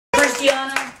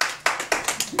Kristianna?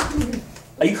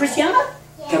 Are you Kristianna?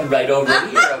 Yeah. Come right over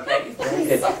here, okay? Very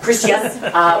good.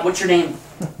 Kristianna, what's your name?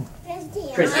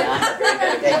 Kristianna.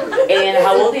 Very good, okay. And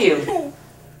how old are you?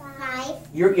 5.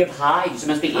 You have hives. You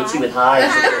must be itchy with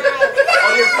hives.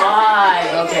 Oh, you're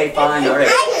 5. Okay, fine. All right.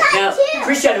 Now,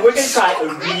 Kristianna, we're going to try a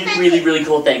really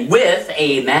cool thing with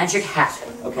a magic hat,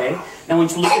 okay? Now, I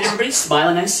want you to look at everybody, smile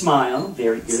a nice smile.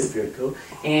 Very good, very cool.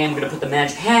 And we're going to put the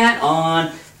magic hat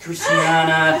on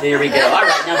Kristianna. There we go. All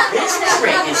right, now this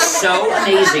trick is so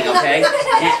amazing, okay? Now,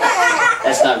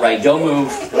 that's not right. Don't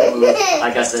move. Don't move.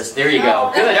 I got this. There you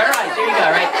go. Good. All right, there you go.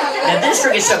 All right. Now, this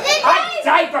trick is so...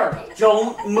 diaper!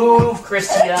 Don't move,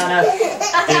 Kristianna.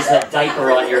 There's a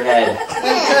diaper on your head.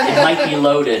 It might be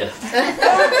loaded.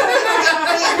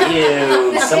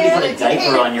 Ew. Somebody put a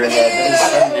diaper on your head. That is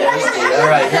so nasty. All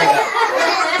right, here we go.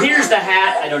 Here's the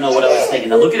hat. I don't know what I was thinking.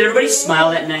 Now look at everybody.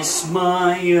 Smile that nice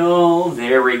smile.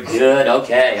 Very good.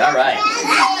 Okay, all right.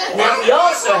 Now we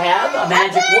also have a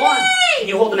magic wand. Can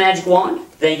you hold the magic wand?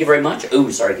 Thank you very much. Oh,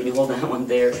 sorry. Can you hold that one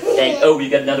there? Oh, you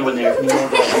got another one there. Can you hold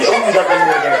that one there? Oh, you got one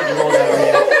more there. Can you hold that one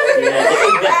there? Yeah. Oh,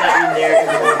 you got that one there.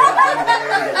 Can you hold that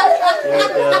one there? There you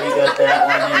go. You got that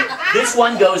one there. This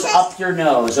one goes up your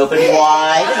nose. Open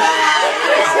wide.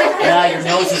 Now your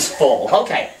nose is full.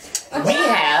 Okay. We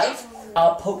have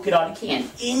a polka dotted can.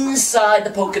 Inside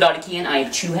the polka dotted can, I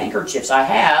have 2 handkerchiefs. I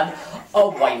have a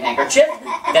white handkerchief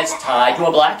that's tied to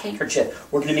a black handkerchief.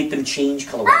 We're going to make them change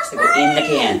color once they go in the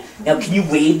can. Now, can you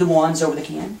wave the wands over the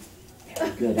can?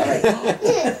 Very good. All right.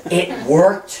 It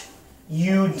worked.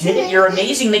 You did it. You're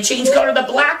amazing. They changed color. The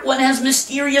black one has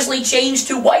mysteriously changed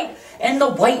to white, and the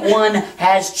white one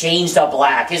has changed to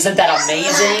black. Isn't that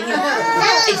amazing?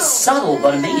 It's subtle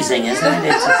but amazing, isn't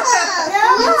it?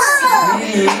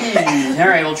 All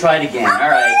right, we'll try it again. All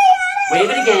right. Wave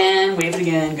it again. Wave it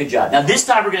again. Good job. Now, this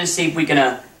time we're going to see if we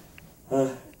can...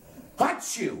 hot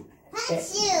shoe. I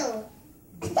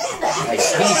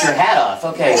sneezed your hat off.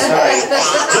 Okay, sorry.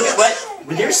 Look at what...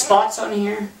 Were there spots on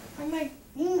here?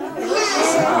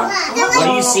 What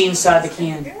do you see inside the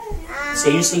can?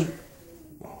 Say you see...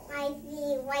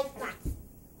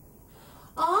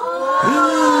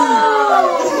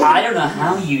 I don't know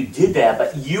how you did that,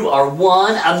 but you are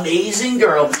one amazing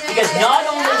girl. Because not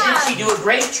only did she do a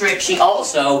great trick, she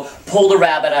also pulled a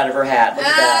rabbit out of her hat. Look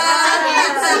at that.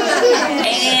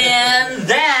 And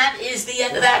that is the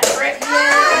end of that trick.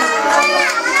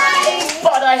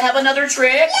 But I have another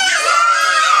trick.